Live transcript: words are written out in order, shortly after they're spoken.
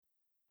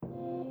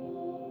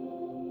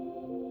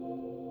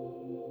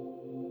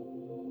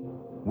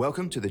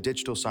Welcome to the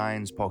Digital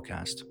Science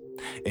Podcast.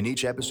 In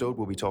each episode,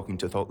 we'll be talking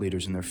to thought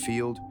leaders in their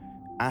field,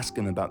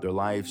 asking them about their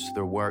lives,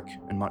 their work,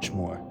 and much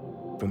more.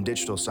 From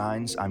Digital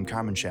Science, I'm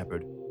Carmen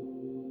Shepherd.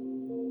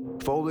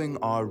 Following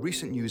our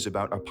recent news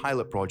about our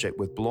pilot project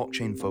with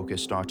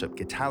blockchain-focused startup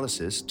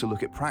Katalysis to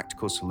look at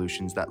practical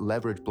solutions that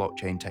leverage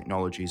blockchain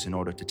technologies in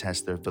order to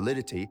test their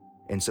validity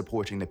in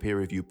supporting the peer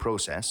review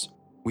process,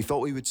 we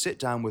thought we would sit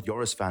down with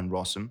Joris van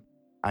Rossum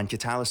and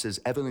Katalysis'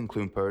 Eveline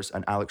Klumers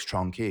and Alex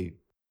Tran-Qui.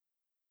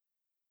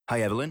 Hi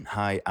Eveline,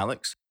 hi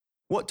Alex.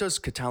 What does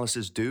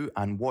Katalysis do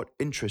and what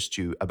interests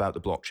you about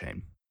the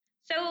blockchain?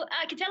 So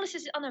Katalysis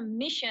is on a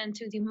mission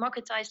to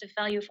democratize the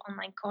value of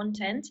online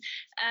content.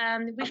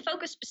 We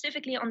focus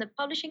specifically on the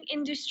publishing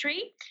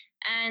industry,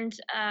 and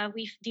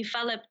we've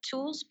developed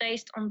tools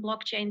based on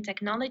blockchain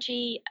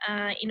technology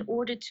in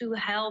order to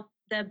help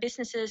the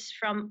businesses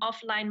from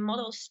offline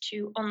models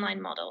to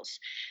online models.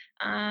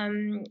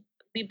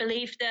 We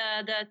believe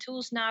the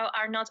tools now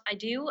are not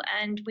ideal,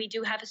 and we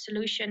do have a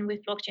solution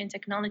with blockchain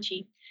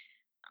technology.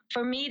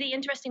 For me, the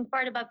interesting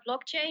part about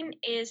blockchain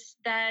is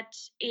that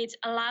it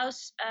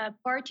allows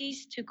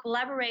parties to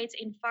collaborate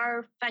in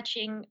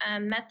far-fetching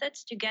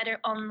methods together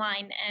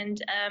online.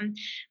 And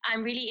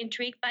I'm really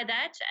intrigued by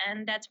that.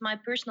 And that's my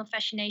personal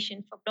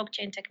fascination for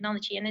blockchain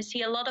technology. And I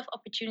see a lot of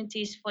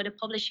opportunities for the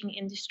publishing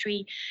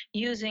industry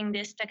using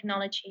this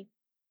technology.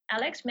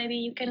 Alex, maybe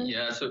you can...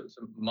 Yeah, so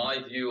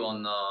my view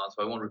on,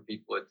 so I won't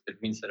repeat what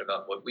Eveline said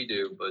about what we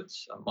do, but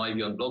my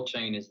view on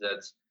blockchain is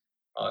that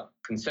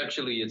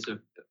conceptually,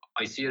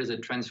 I see it as a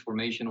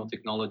transformational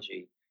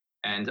technology.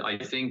 And I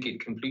think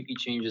it completely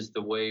changes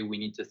the way we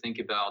need to think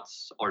about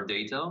our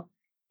data.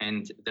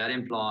 And that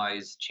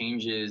implies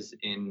changes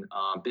in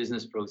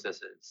business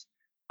processes,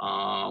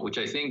 which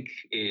I think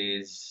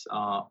is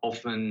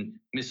often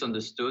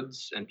misunderstood.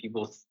 And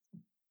people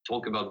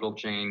talk about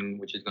blockchain,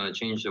 which is going to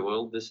change the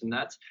world, this and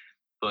that.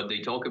 But they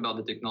talk about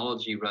the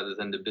technology rather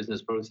than the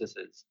business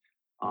processes.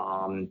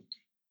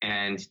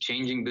 And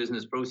changing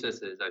business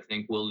processes, I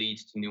think, will lead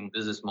to new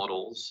business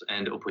models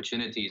and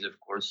opportunities, of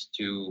course,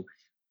 to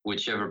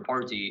whichever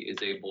party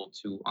is able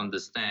to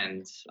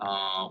understand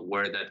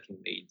where that can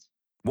lead.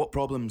 What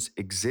problems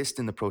exist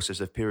in the process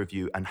of peer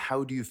review, and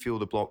how do you feel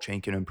the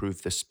blockchain can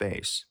improve this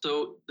space?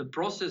 So the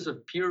process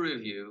of peer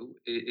review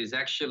is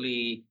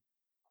actually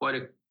quite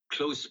a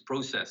close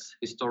process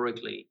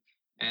historically.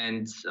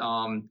 And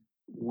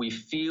we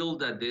feel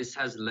that this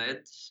has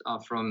led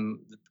from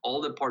all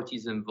the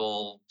parties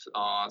involved,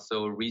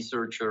 so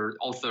researchers,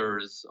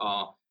 authors,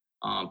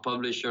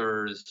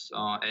 publishers,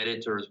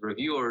 editors,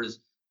 reviewers,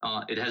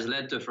 it has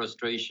led to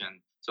frustration.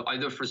 So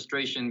either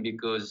frustration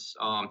because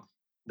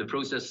the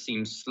process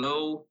seems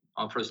slow,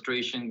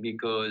 frustration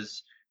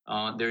because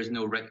there's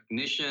no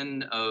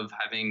recognition of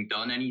having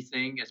done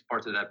anything as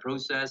part of that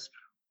process,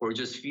 or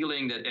just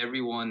feeling that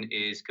everyone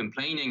is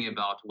complaining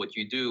about what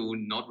you do,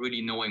 not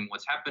really knowing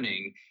what's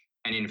happening.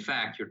 And in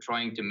fact, you're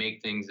trying to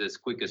make things as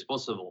quick as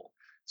possible.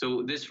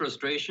 So this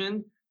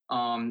frustration,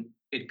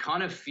 it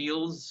kind of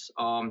feels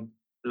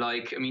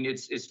like, I mean,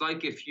 it's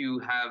like if you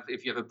have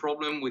a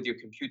problem with your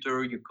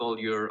computer, you call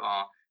your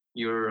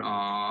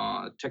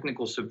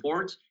technical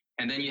support,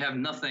 and then you have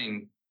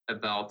nothing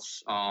about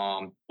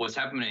what's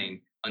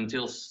happening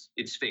until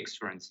it's fixed,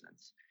 for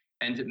instance.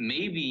 And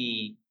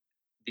maybe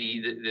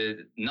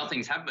the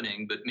nothing's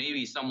happening, but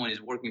maybe someone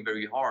is working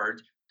very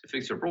hard to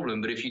fix your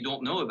problem. But if you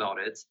don't know about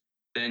it,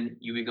 then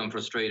you become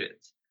frustrated.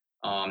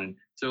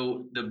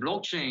 So the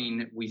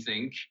blockchain, we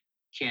think,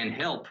 can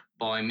help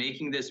by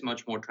making this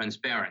much more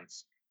transparent,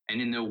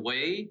 and in a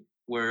way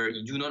where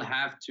you do not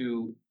have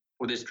to,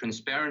 for this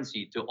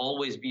transparency, to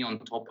always be on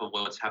top of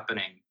what's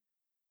happening.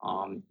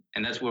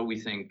 And that's where we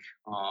think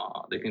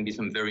there can be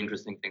some very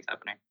interesting things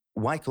happening.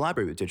 Why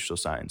collaborate with Digital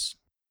Science?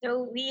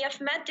 So we have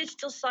met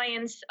Digital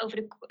Science over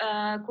the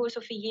course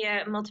of a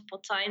year multiple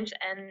times,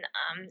 and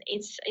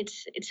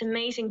it's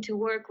amazing to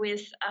work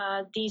with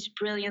these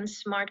brilliant,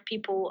 smart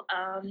people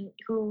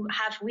who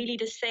have really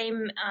the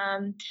same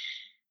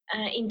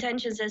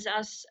intentions as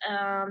us,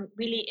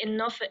 really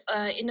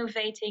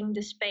innovating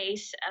the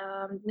space.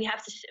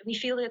 We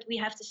feel that we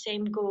have the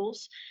same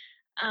goals.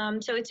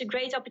 So it's a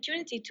great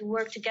opportunity to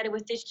work together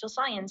with Digital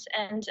Science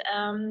and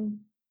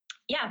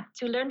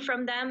to learn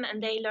from them,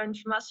 and they learn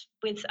from us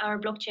with our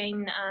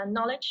blockchain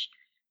knowledge.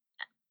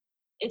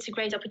 It's a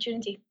great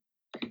opportunity.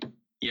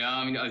 Yeah,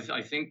 I mean,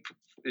 I think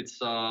it's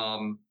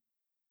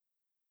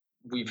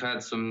we've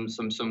had some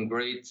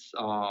great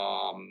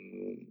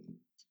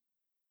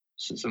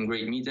some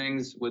great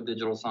meetings with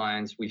Digital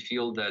Science. We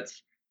feel that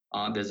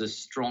there's a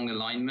strong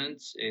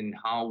alignment in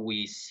how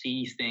we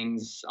see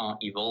things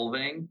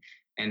evolving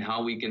and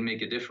how we can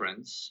make a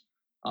difference.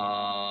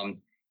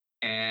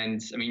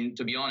 And I mean,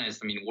 to be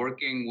honest, I mean,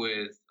 working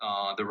with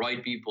the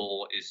right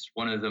people is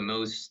one of the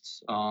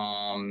most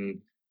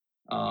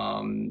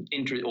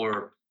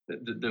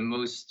the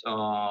most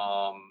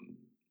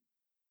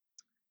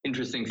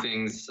interesting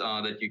things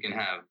that you can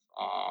have.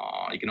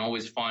 You can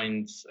always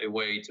find a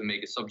way to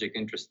make a subject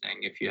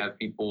interesting if you have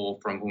people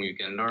from whom you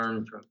can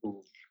learn, from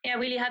who. Yeah,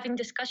 really having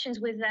discussions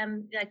with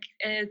them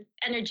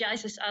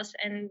energizes us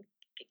and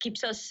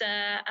keeps us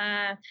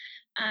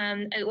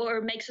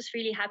or makes us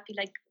really happy.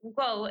 Like,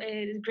 whoa,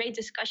 a great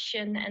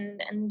discussion,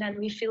 and then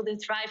we feel the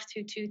drive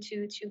to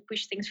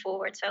push things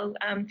forward. So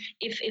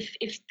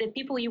if the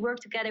people you work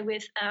together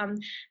with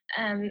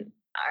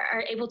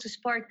are able to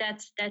spark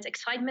that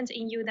excitement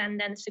in you, then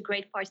it's a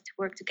great part to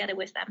work together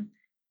with them.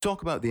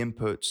 Talk about the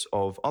inputs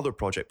of other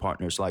project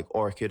partners like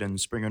Orchid and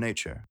Springer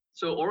Nature.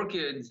 So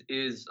Orchid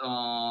is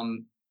a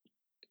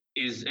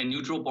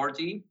neutral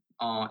party.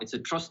 It's a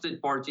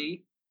trusted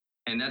party.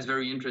 And that's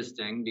very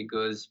interesting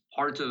because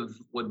part of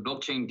what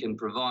blockchain can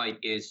provide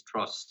is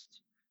trust.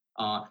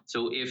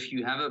 So if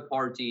you have a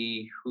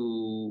party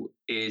who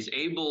is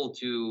able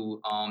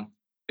to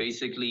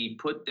basically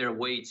put their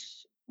weight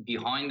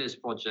behind this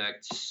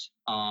project,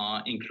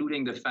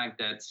 including the fact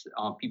that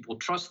people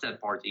trust that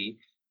party,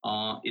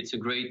 it's a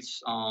great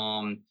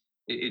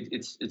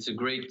it's a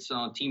great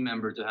team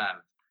member to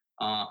have.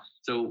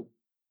 So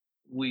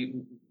we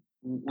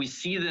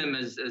see them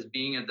as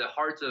being at the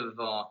heart of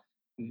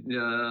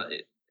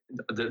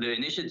the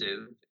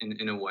initiative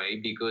in a way,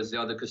 because they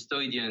are the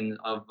custodian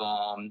of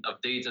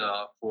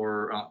data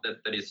for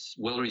that is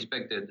well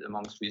respected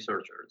amongst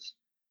researchers.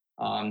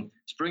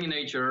 Spring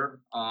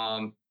Nature,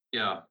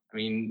 yeah, I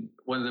mean,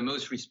 one of the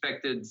most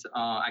respected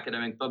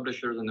academic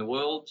publishers in the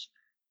world.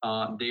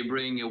 They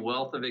bring a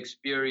wealth of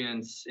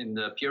experience in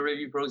the peer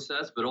review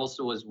process, but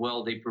also as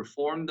well, they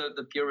perform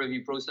the peer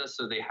review process,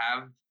 so they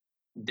have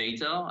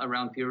data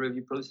around peer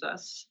review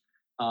process.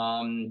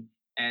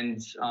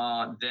 And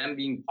them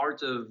being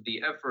part of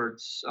the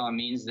efforts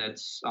means that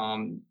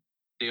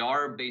they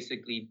are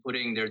basically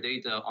putting their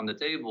data on the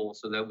table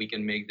so that we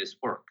can make this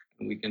work,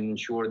 and we can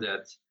ensure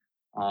that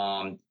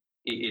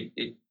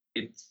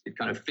it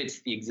kind of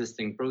fits the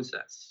existing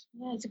process.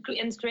 Yeah,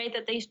 it's great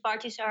that these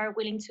parties are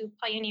willing to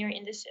pioneer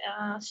in this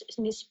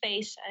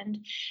space.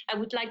 And I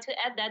would like to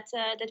add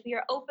that we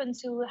are open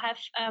to have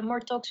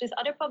more talks with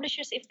other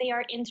publishers if they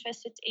are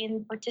interested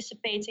in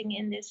participating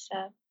in this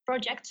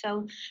project.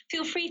 So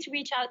feel free to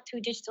reach out to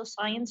Digital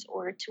Science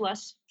or to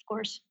us, of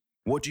course.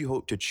 What do you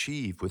hope to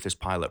achieve with this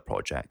pilot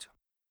project?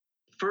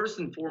 First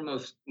and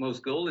foremost,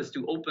 most goal is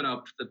to open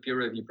up the peer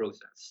review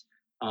process.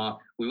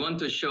 We want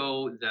to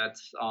show that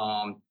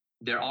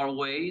there are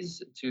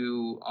ways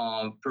to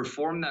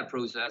perform that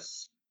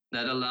process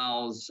that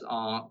allows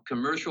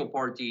commercial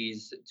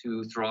parties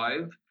to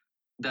thrive,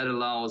 that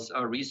allows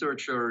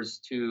researchers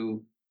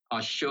to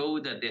show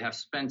that they have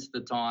spent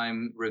the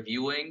time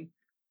reviewing,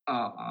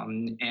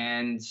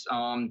 and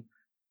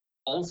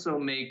also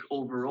make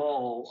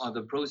overall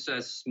the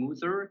process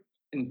smoother,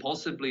 and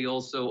possibly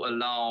also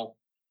allow,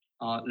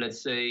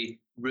 let's say,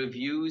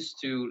 reviews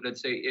to,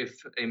 let's say, if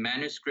a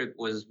manuscript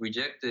was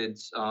rejected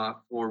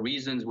for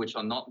reasons which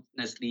are not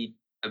necessarily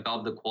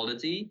about the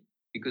quality,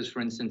 because,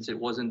 for instance, it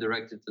wasn't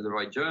directed to the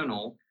right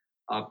journal,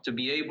 to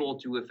be able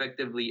to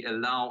effectively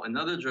allow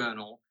another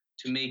journal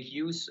to make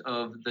use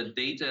of the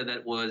data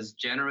that was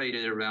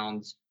generated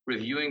around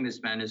reviewing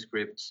this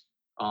manuscript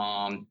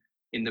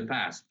in the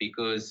past,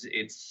 because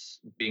it's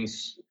being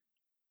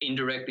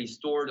indirectly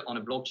stored on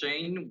a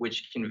blockchain,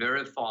 which can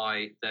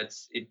verify that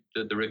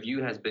the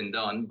review has been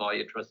done by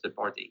a trusted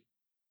party.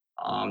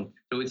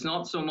 So it's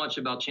not so much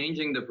about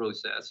changing the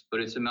process, but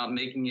it's about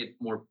making it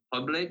more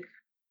public,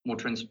 more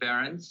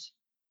transparent,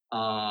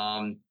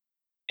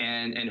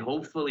 and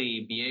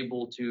hopefully be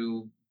able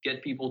to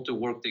get people to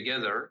work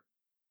together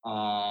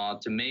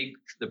to make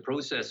the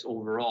process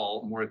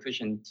overall more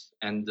efficient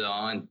and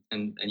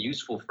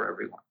useful for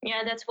everyone.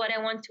 Yeah, that's what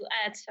I want to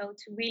add. So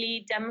to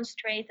really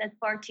demonstrate that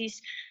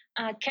parties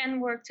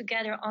can work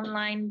together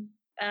online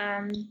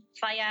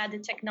via the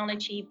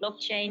technology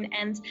blockchain,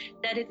 and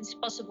that it is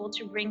possible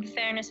to bring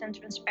fairness and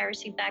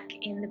transparency back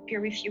in the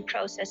peer review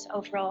process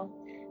overall.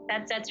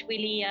 That's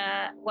really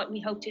what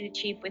we hope to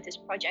achieve with this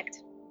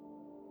project.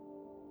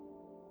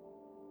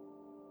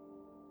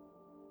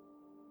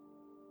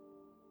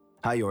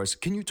 Hi, Joris.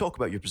 Can you talk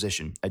about your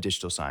position at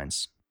Digital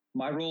Science?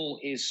 My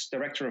role is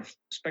Director of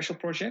Special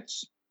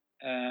Projects.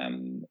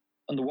 On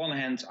the one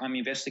hand, I'm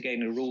investigating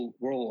the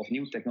role of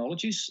new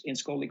technologies in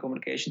scholarly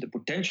communication, the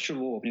potential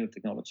role of new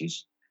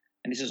technologies.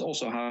 And this is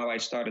also how I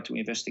started to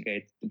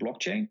investigate the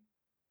blockchain.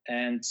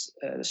 And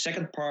the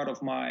second part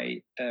of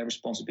my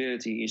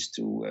responsibility is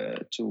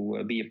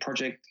to be a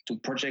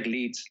project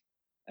lead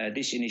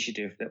this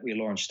initiative that we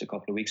launched a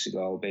couple of weeks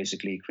ago,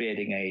 basically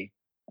creating a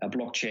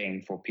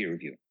blockchain for peer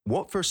review.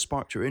 What first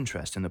sparked your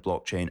interest in the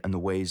blockchain and the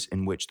ways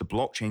in which the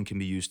blockchain can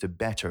be used to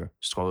better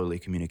scholarly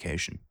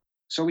communication?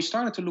 So we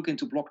started to look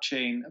into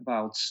blockchain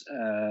about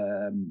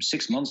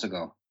 6 months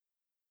ago.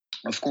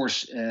 Of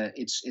course,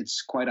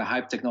 it's quite a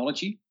hype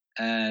technology,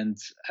 and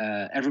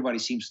everybody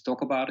seems to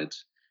talk about it.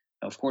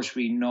 Of course,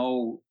 we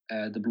know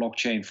the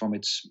blockchain from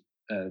its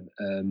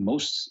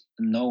most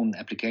known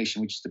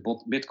application, which is the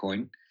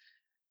Bitcoin.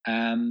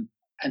 And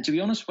to be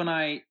honest, when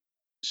I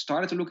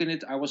started to look at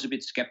it, I was a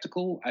bit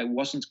skeptical. I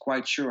wasn't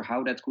quite sure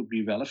how that could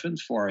be relevant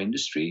for our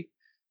industry.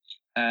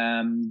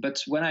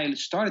 But when I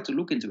started to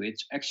look into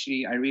it,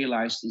 actually, I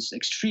realized it's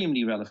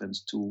extremely relevant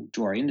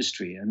to our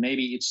industry. And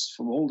maybe it's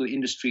from all the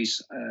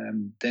industries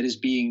that is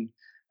being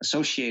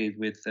associated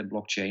with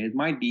blockchain, it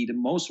might be the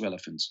most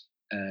relevant,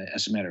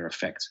 as a matter of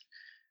fact.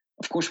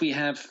 Of course, we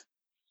have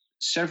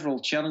several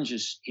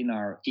challenges in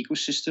our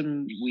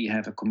ecosystem. We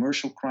have a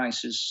commercial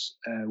crisis.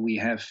 We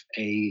have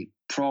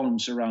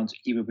problems around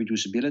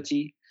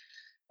irreproducibility.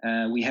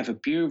 We have a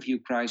peer review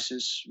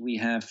crisis. We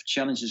have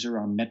challenges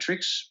around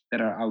metrics that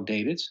are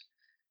outdated.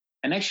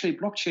 And actually,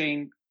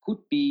 blockchain could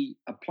be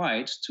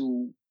applied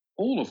to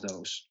all of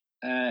those.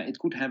 It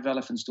could have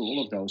relevance to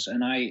all of those.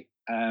 And I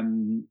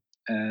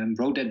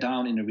wrote that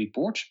down in a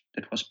report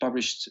that was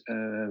published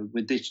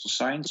with Digital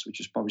Science, which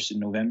was published in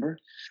November.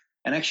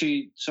 And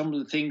actually, some of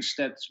the things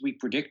that we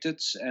predicted,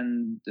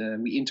 and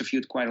we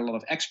interviewed quite a lot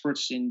of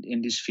experts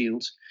in this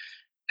field.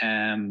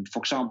 For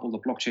example, the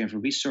Blockchain for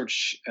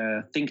Research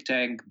think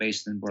tank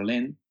based in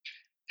Berlin.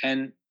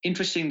 And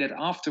interesting that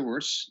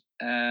afterwards,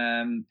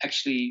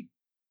 actually,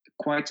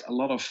 quite a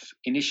lot of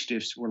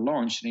initiatives were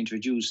launched and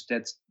introduced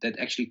that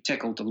actually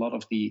tackled a lot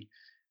of the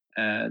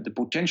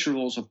potential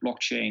roles of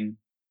blockchain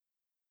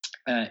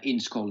in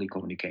scholarly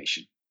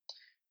communication.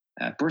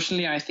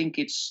 Personally, I think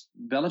it's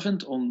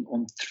relevant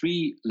on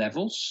three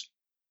levels.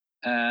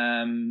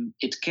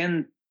 It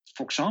can,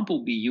 for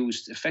example, be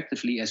used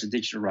effectively as a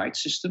digital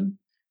rights system.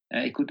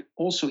 It could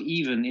also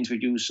even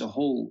introduce a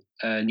whole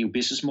new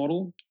business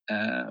model.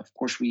 Of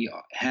course, we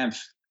have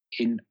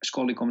in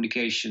scholarly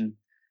communication,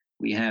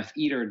 we have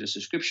either the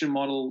subscription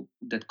model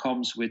that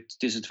comes with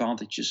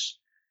disadvantages.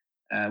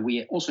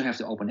 We also have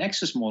the open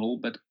access model,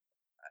 but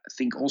I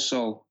think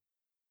also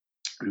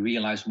we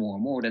realize more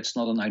and more that's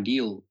not an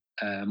ideal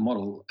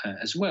model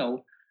as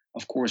well,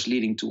 of course,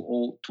 leading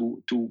to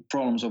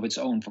problems of its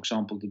own. For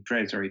example, the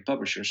predatory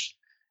publishers.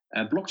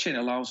 Blockchain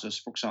allows us,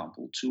 for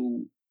example,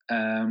 to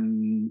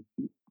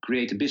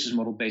create a business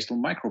model based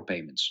on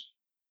micropayments,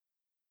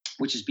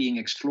 which is being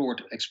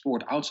explored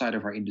outside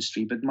of our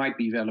industry, but might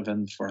be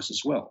relevant for us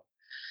as well.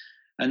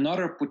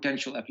 Another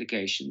potential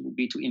application would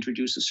be to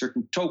introduce a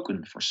certain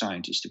token for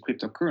scientists, the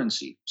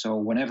cryptocurrency. So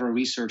whenever a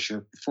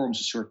researcher performs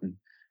a certain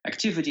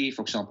activity,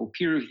 for example,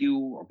 peer review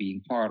or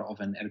being part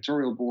of an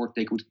editorial board,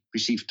 they could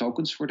receive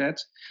tokens for that.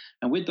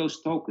 And with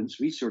those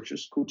tokens,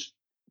 researchers could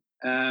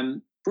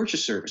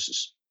purchase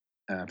services,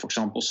 for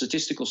example,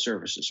 statistical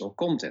services or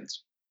content.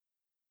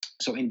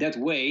 So in that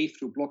way,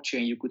 through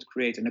blockchain, you could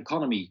create an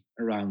economy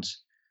around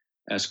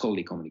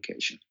scholarly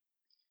communication.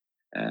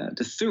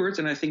 The third,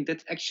 and I think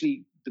that's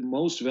actually the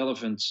most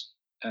relevant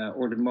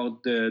or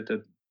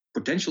the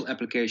potential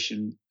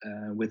application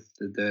with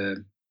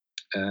the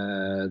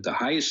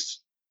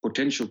highest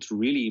potential to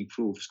really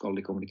improve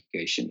scholarly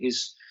communication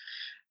is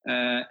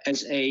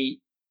as a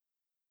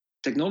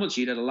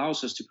technology that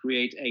allows us to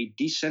create a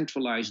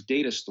decentralized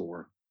data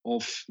store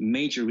of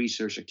major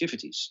research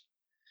activities.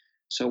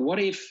 So what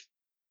if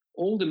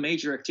all the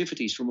major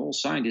activities from all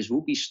scientists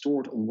would be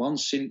stored on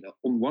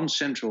one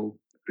central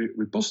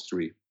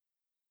repository?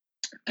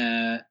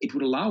 It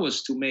would allow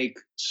us to make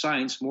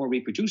science more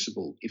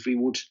reproducible if we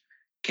would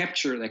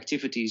capture the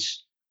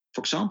activities,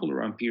 for example,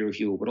 around peer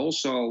review, but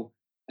also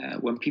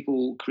when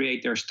people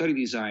create their study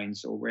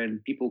designs or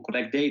when people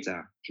collect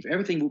data. If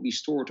everything would be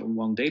stored on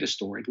one data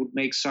store, it would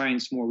make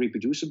science more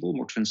reproducible,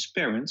 more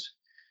transparent,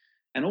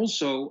 and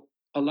also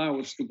allow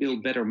us to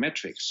build better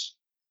metrics.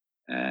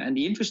 And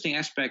the interesting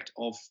aspect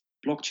of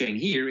blockchain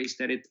here is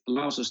that it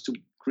allows us to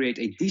create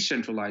a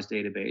decentralized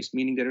database,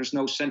 meaning there is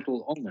no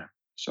central owner.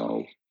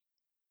 So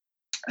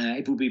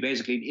it would be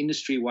basically an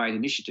industry-wide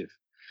initiative,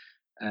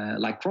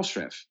 like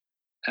Crossref.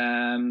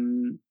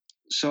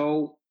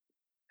 So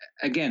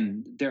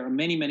again, there are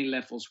many, many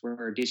levels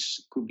where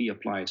this could be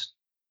applied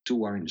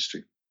to our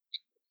industry.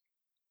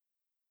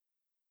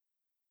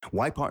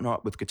 Why partner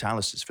up with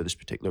Katalysis for this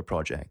particular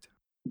project?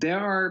 There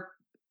are,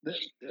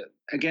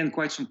 again,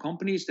 quite some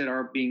companies that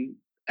are being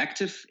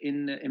active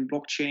in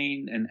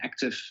blockchain and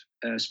active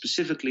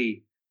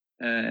specifically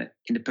in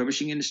the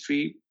publishing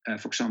industry.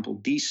 For example,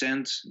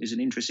 Decent is an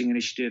interesting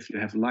initiative. You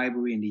have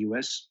Library in the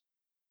US.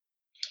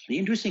 The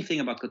interesting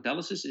thing about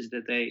Katalysis is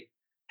that they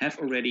have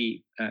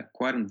already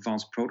quite an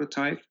advanced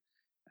prototype,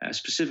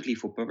 specifically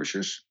for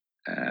publishers.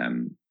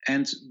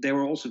 And they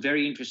were also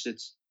very interested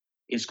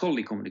in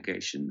scholarly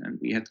communication. And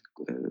we had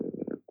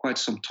quite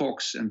some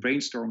talks and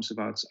brainstorms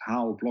about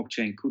how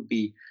blockchain could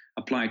be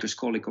applied to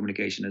scholarly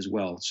communication as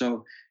well.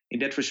 So in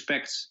that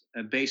respect,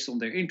 based on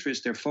their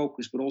interest, their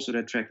focus, but also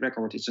their track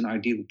record, it's an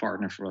ideal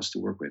partner for us to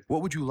work with.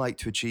 What would you like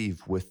to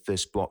achieve with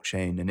this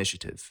blockchain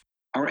initiative?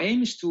 Our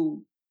aim is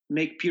to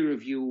make peer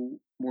review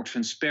more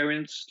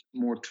transparent,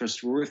 more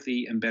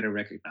trustworthy, and better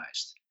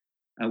recognized.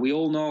 We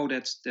all know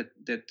that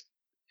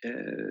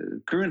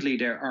currently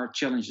there are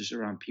challenges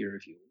around peer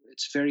review.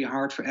 It's very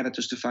hard for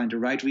editors to find the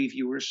right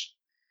reviewers.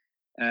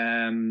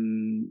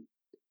 It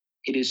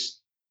is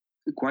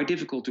quite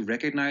difficult to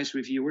recognize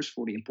reviewers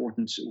for the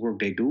important work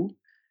they do.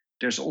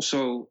 There's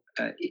also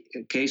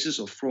cases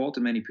of fraud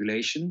and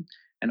manipulation.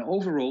 And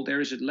overall,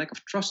 there is a lack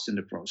of trust in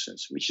the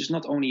process, which is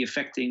not only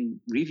affecting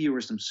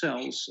reviewers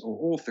themselves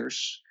or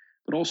authors,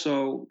 but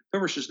also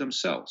publishers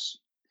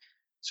themselves.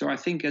 So I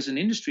think as an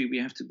industry, we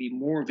have to be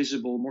more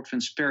visible, more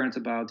transparent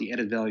about the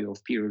added value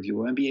of peer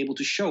review and be able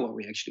to show what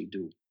we actually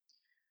do.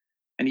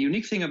 And the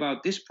unique thing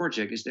about this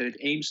project is that it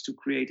aims to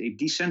create a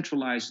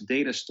decentralized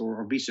data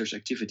store of research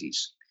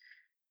activities,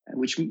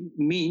 which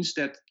means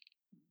that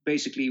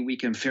basically we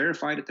can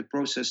verify that the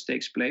process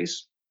takes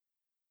place.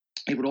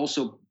 It would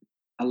also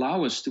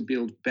allow us to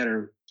build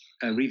better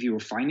reviewer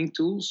finding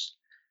tools.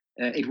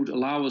 It would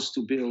allow us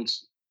to build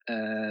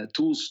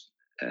tools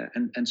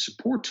and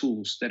support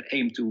tools that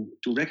aim to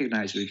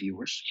recognize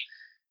reviewers.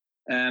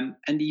 And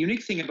the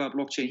unique thing about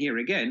blockchain here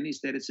again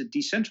is that it's a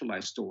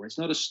decentralized store. It's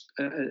not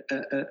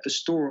a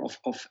store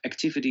of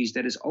activities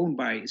that is owned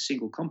by a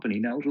single company.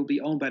 No, it will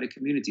be owned by the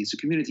community. It's a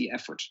community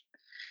effort.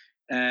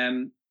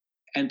 And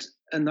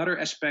another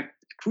aspect,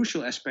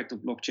 crucial aspect of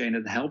blockchain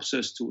that helps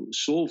us to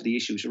solve the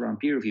issues around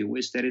peer review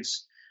is that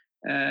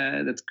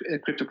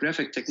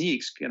cryptographic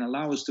techniques can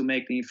allow us to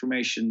make the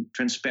information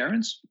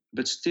transparent,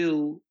 but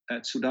still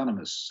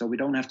pseudonymous. So we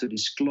don't have to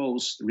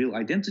disclose real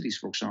identities,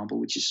 for example,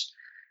 which is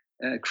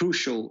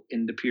crucial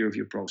in the peer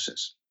review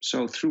process.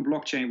 So through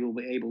blockchain, we'll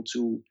be able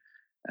to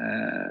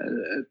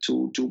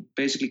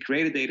basically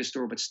create a data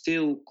store, but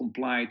still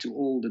comply to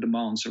all the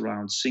demands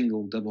around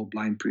single,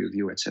 double-blind peer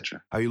review,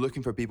 etc. Are you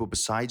looking for people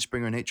besides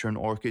Springer Nature and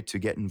ORCID to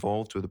get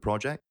involved with the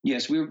project?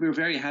 Yes, we're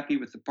very happy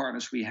with the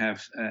partners we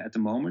have at the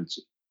moment.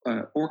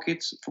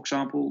 ORCID, for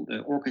example,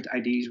 the ORCID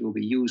IDs will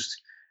be used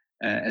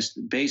as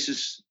the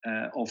basis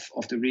of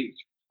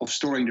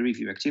storing the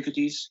review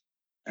activities.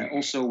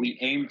 Also, we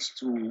aimed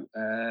to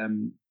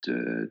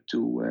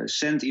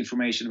send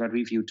information about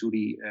review to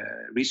the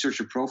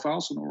researcher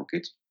profiles on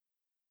ORCID.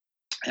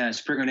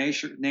 Springer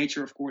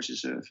Nature, of course,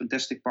 is a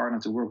fantastic partner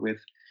to work with,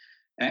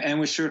 and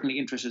we're certainly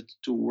interested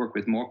to work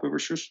with more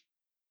publishers.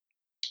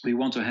 We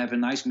want to have a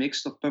nice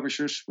mix of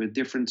publishers with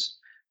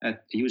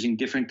using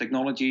different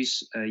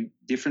technologies,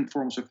 different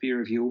forms of peer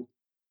review,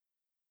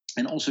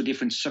 and also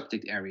different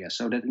subject areas,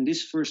 so that in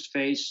this first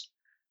phase,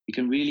 we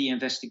can really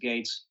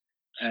investigate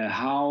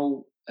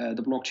how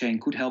the blockchain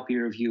could help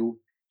peer review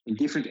in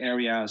different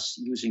areas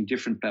using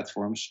different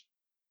platforms.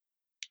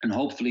 And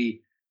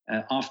hopefully,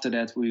 after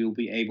that, we will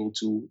be able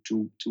to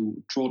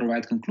draw the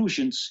right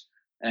conclusions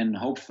and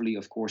hopefully,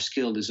 of course,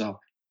 scale this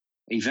up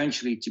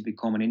eventually to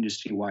become an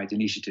industry-wide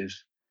initiative,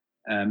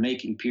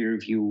 making peer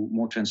review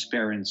more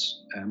transparent,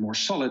 more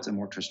solid, and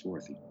more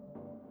trustworthy.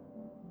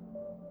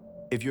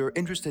 If you're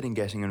interested in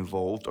getting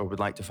involved or would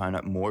like to find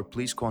out more,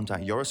 please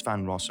contact Joris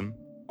van Rossum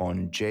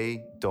on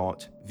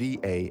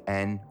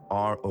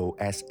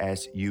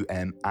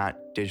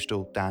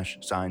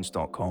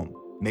j.vanrossum@digital-science.com.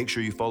 Make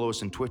sure you follow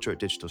us on Twitter at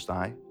Digital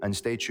Sci and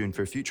stay tuned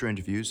for future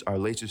interviews, our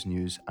latest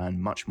news,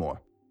 and much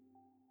more.